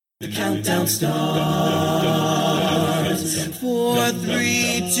The countdown starts. 4,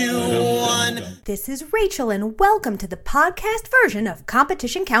 3, 2, 1. This is Rachel, and welcome to the podcast version of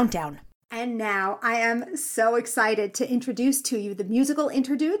Competition Countdown. And now I am so excited to introduce to you the musical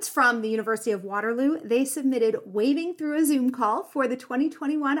interludes from the University of Waterloo. They submitted Waving Through a Zoom Call for the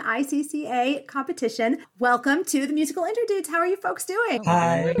 2021 ICCA competition. Welcome to the musical interludes. How are you folks doing?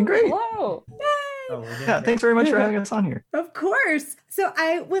 Hi. Great. Hello. Yay! Yeah, thanks very much for having us on here. Of course. So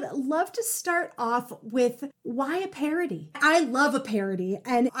I would love to start off with why a parody? I love a parody,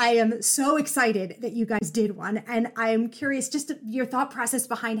 and I am so excited that you guys did one. And I'm curious just your thought process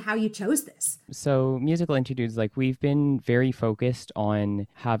behind how you chose this. So musical interludes, we've been very focused on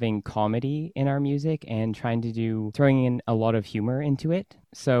having comedy in our music and throwing in a lot of humor into it.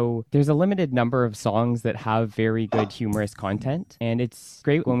 So there's a limited number of songs that have very good humorous content. And it's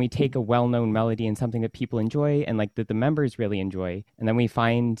great when we take a well-known melody and something that people enjoy and that the members really enjoy. And then we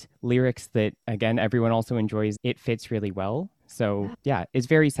find lyrics that, again, everyone also enjoys. It fits really well. So yeah, it's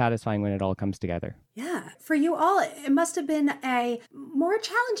very satisfying when it all comes together. Yeah. For you all, it must have been a more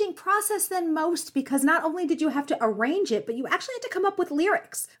challenging process than most, because not only did you have to arrange it, but you actually had to come up with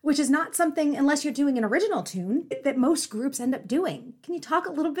lyrics, which is not something, unless you're doing an original tune, that most groups end up doing. Can you talk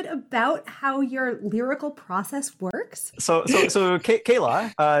a little bit about how your lyrical process works? So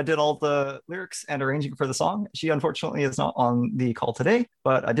Kayla did all the lyrics and arranging for the song. She unfortunately is not on the call today,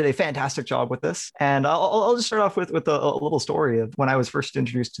 but I did a fantastic job with this. And I'll just start off with a little story of when I was first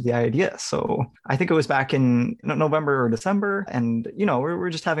introduced to the idea. So I think it was back in November or December, and we're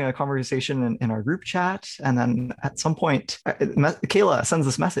just having a conversation in our group chat, and then at some point Kayla sends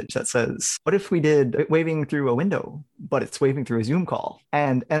this message that says, what if we did waving through a window, but it's waving through a Zoom call?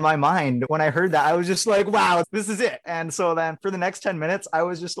 And in my mind, when I heard that, I was just like, wow, this is it. And so then for the next 10 minutes, I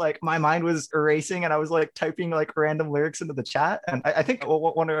was just my mind was erasing, and I was typing random lyrics into the chat, and I think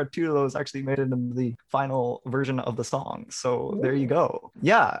one or two of those actually made it into the final version of the song. So there you go.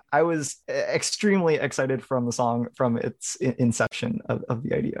 Yeah, I was extremely excited from the song from its inception of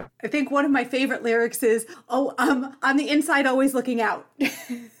the idea. I think one of my favorite lyrics is, on the inside, always looking out. I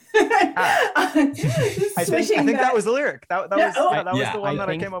think that was the lyric. That was the one that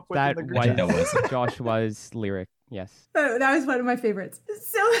I came up with in the group chat. Joshua's lyric, yes. Oh, that was one of my favorites.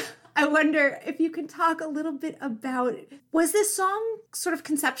 So I wonder if you can talk a little bit about, was this song sort of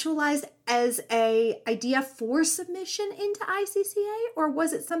conceptualized as a idea for submission into ICCA, or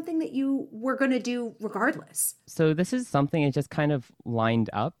was it something that you were going to do regardless? So this is something that just kind of lined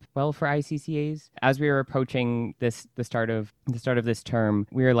up well for ICCAs. As we were approaching the start of this term,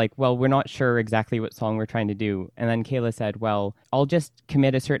 we were like, well, we're not sure exactly what song we're trying to do. And then Kayla said, well, I'll just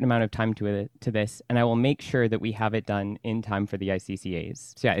commit a certain amount of time to this, and I will make sure that we have it done in time for the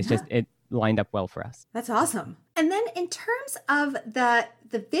ICCAs. So yeah, it lined up well for us. That's awesome. And then in terms of the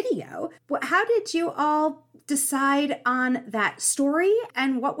video, how did you all decide on that story,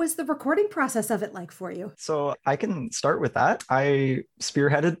 and what was the recording process of it like for you? So I can start with that. I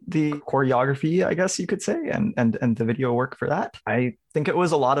spearheaded the choreography, I guess you could say, and the video work for that. I think it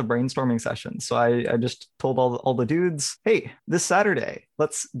was a lot of brainstorming sessions. So I just told all the dudes, hey, this Saturday,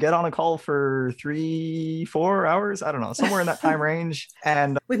 let's get on a call for 3-4 hours. I don't know, somewhere in that time range.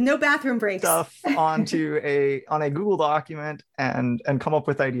 And with no bathroom breaks. Stuff onto a Google document and come up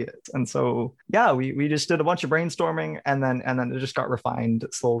with ideas. And so, yeah, we just did a bunch of brainstorming, and then it just got refined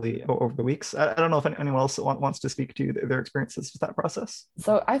slowly over the weeks. I don't know if anyone else wants to speak to their experiences with that process.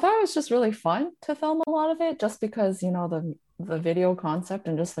 So I thought it was just really fun to film a lot of it, just because, the video concept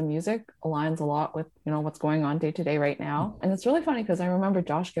and just the music aligns a lot with, what's going on day to day right now. And it's really funny because I remember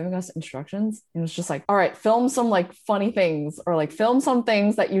Josh giving us instructions, and it was just like, all right, film some funny things, or film some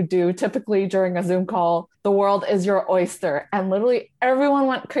things that you do typically during a Zoom call. The world is your oyster. And literally everyone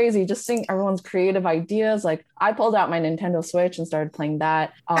went crazy just seeing everyone's creative ideas. I pulled out my Nintendo Switch and started playing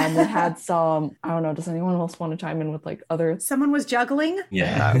that. We had some, I don't know, does anyone else want to chime in with other? Someone was juggling?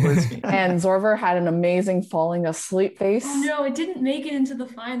 Yeah, it was me. And Zorver had an amazing falling asleep face. Oh no, it didn't make it into the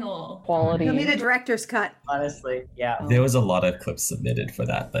final. Quality. You'll need a director's cut. Honestly, yeah. There was a lot of clips submitted for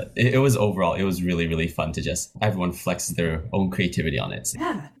that, but it was overall, it was really, really fun to just everyone flex their own creativity on it.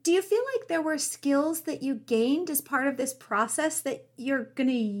 Yeah. Do you feel like there were skills that you gained as part of this process that you're going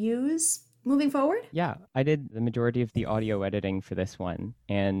to use moving forward? Yeah, I did the majority of the audio editing for this one.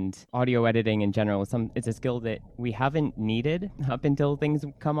 And audio editing in general, it's a skill that we haven't needed up until things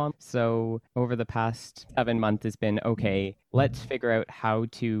come on. So over the past 7 months, it's been, okay, let's figure out how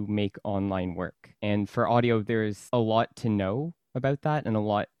to make online work. And for audio, there's a lot to know about that and a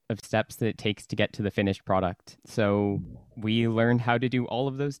lot of steps that it takes to get to the finished product. So we learned how to do all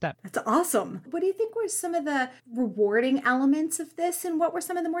of those steps. That's awesome. What do you think were some of the rewarding elements of this, and what were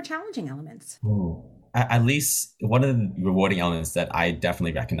some of the more challenging elements? At least one of the rewarding elements that I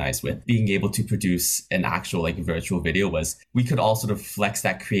definitely recognize with being able to produce an actual like virtual video was we could all sort of flex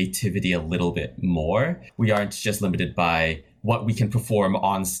that creativity a little bit more. We aren't just limited by what we can perform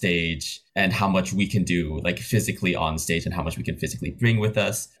on stage and how much we can do like physically on stage and how much we can physically bring with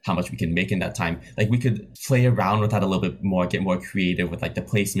us, how much we can make in that time. Like we could play around with that a little bit more, get more creative with like the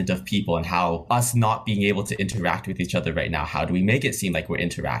placement of people and how us not being able to interact with each other right now, how do we make it seem like we're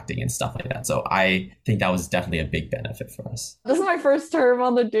interacting and stuff like that. So I think that was definitely a big benefit for us. This is my first term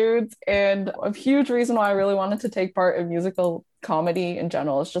on the Dudes, and a huge reason why I really wanted to take part in musical comedy in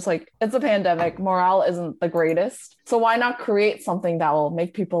general. It's just like, it's a pandemic, morale isn't the greatest, so why not create something that will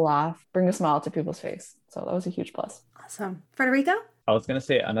make people laugh, bring a smile to people's face? So that was a huge plus. Awesome. Federico? I was going to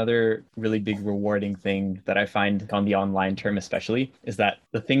say another really big rewarding thing that I find on the online term especially is that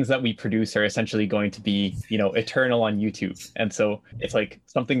the things that we produce are essentially going to be, eternal on YouTube. And so it's like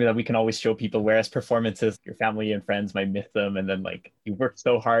something that we can always show people, whereas performances, your family and friends might miss them. And then like you work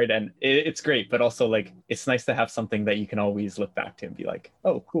so hard and it's great, but also like it's nice to have something that you can always look back to and be like,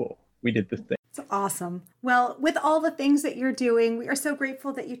 oh, cool, we did this thing. It's awesome. Well, with all the things that you're doing, we are so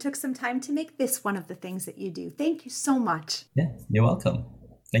grateful that you took some time to make this one of the things that you do. Thank you so much. Yeah, you're welcome.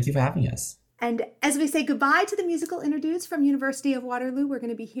 Thank you for having us. And as we say goodbye to the musical interludes from University of Waterloo, we're going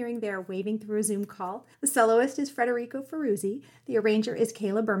to be hearing their Waving Through a Zoom Call. The soloist is Federico Ferruzzi. The arranger is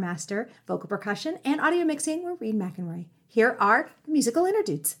Kayla Burmaster. Vocal percussion and audio mixing were Reed McEnroy. Here are the musical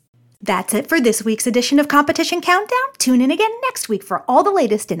interludes. That's it for this week's edition of Competition Countdown. Tune in again next week for all the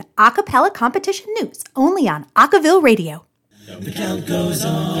latest in a cappella competition news, only on Acaville Radio. The count goes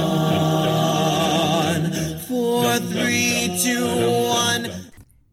on. 4, 3, 2, 1.